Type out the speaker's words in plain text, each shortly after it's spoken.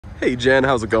Hey Jen,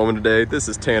 how's it going today? This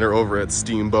is Tanner over at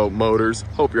Steamboat Motors.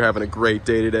 Hope you're having a great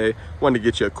day today. Wanted to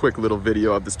get you a quick little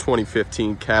video of this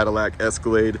 2015 Cadillac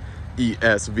Escalade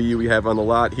ESV we have on the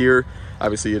lot here.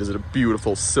 Obviously it is a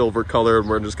beautiful silver color and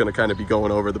we're just going to kind of be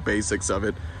going over the basics of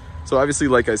it. So obviously,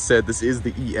 like I said, this is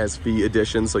the ESV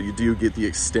edition, so you do get the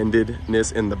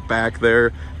extendedness in the back there.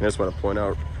 And I just want to point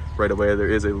out right away,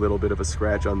 there is a little bit of a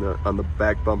scratch on the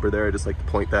back bumper there. I just like to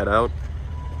point that out.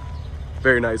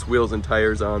 Very nice wheels and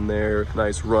tires on there,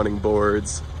 nice running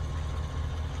boards.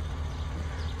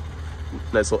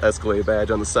 Nice little Escalade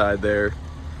badge on the side there.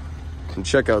 And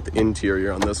check out the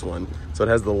interior on this one. So it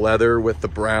has the leather with the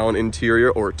brown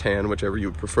interior, or tan, whichever you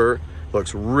would prefer.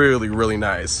 Looks really, really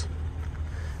nice.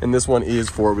 And this one is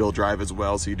four-wheel drive as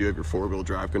well, so you do have your four-wheel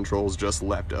drive controls just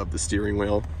left of the steering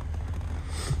wheel.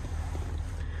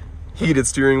 Heated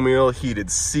steering wheel, heated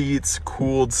seats,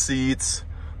 cooled seats,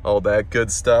 all that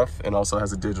good stuff, and also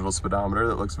has a digital speedometer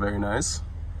that looks very nice.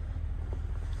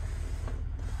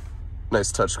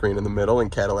 Nice touchscreen in the middle,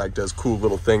 and Cadillac does cool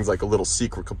little things like a little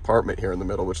secret compartment here in the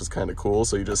middle, which is kind of cool.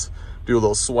 So you just do a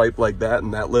little swipe like that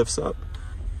and that lifts up.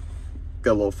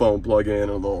 Got a little phone plug in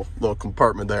and a little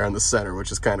compartment there in the center,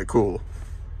 which is kind of cool.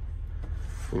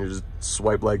 And you just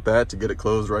swipe like that to get it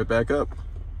closed right back up.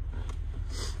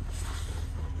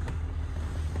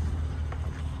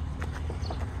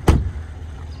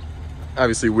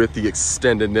 Obviously with the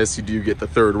extendedness, you do get the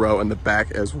third row in the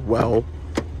back as well.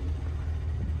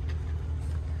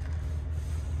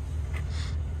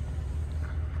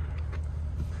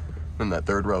 And that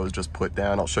third row is just put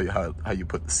down. I'll show you how you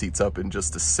put the seats up in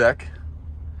just a sec.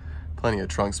 Plenty of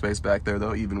trunk space back there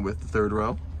though, even with the third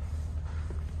row.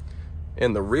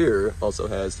 And the rear also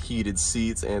has heated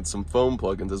seats and some foam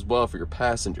plugins as well for your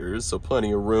passengers. So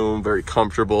plenty of room, very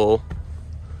comfortable.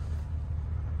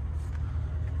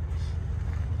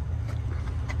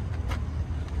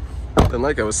 And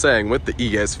like I was saying, with the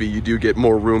ESV, you do get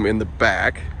more room in the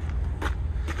back.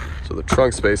 So the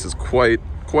trunk space is quite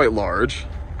large.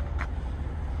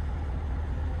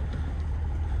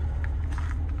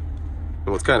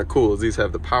 And what's kind of cool is these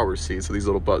have the power seats. So these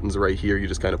little buttons right here, you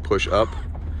just kind of push up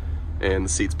and the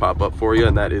seats pop up for you.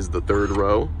 And that is the third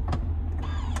row.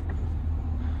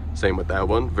 Same with that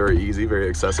one. Very easy, very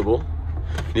accessible.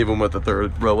 And even with the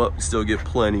third row up, you still get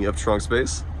plenty of trunk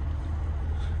space.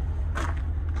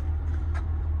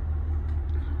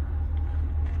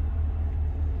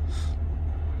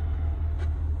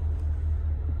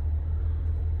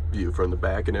 View from the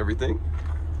back and everything.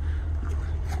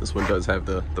 This one does have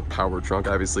the power trunk,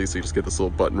 obviously, so you just get this little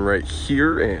button right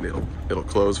here and it'll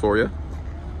close for you.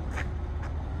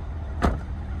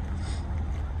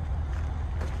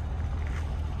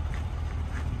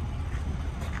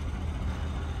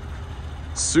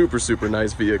 Super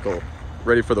nice vehicle.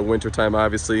 Ready for the winter time,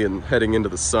 obviously, and heading into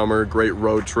the summer. Great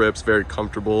road trips, very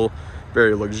comfortable,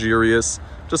 very luxurious,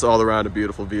 just all around a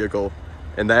beautiful vehicle.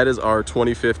 And that is our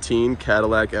 2015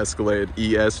 Cadillac Escalade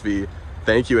ESV.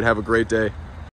 Thank you and have a great day.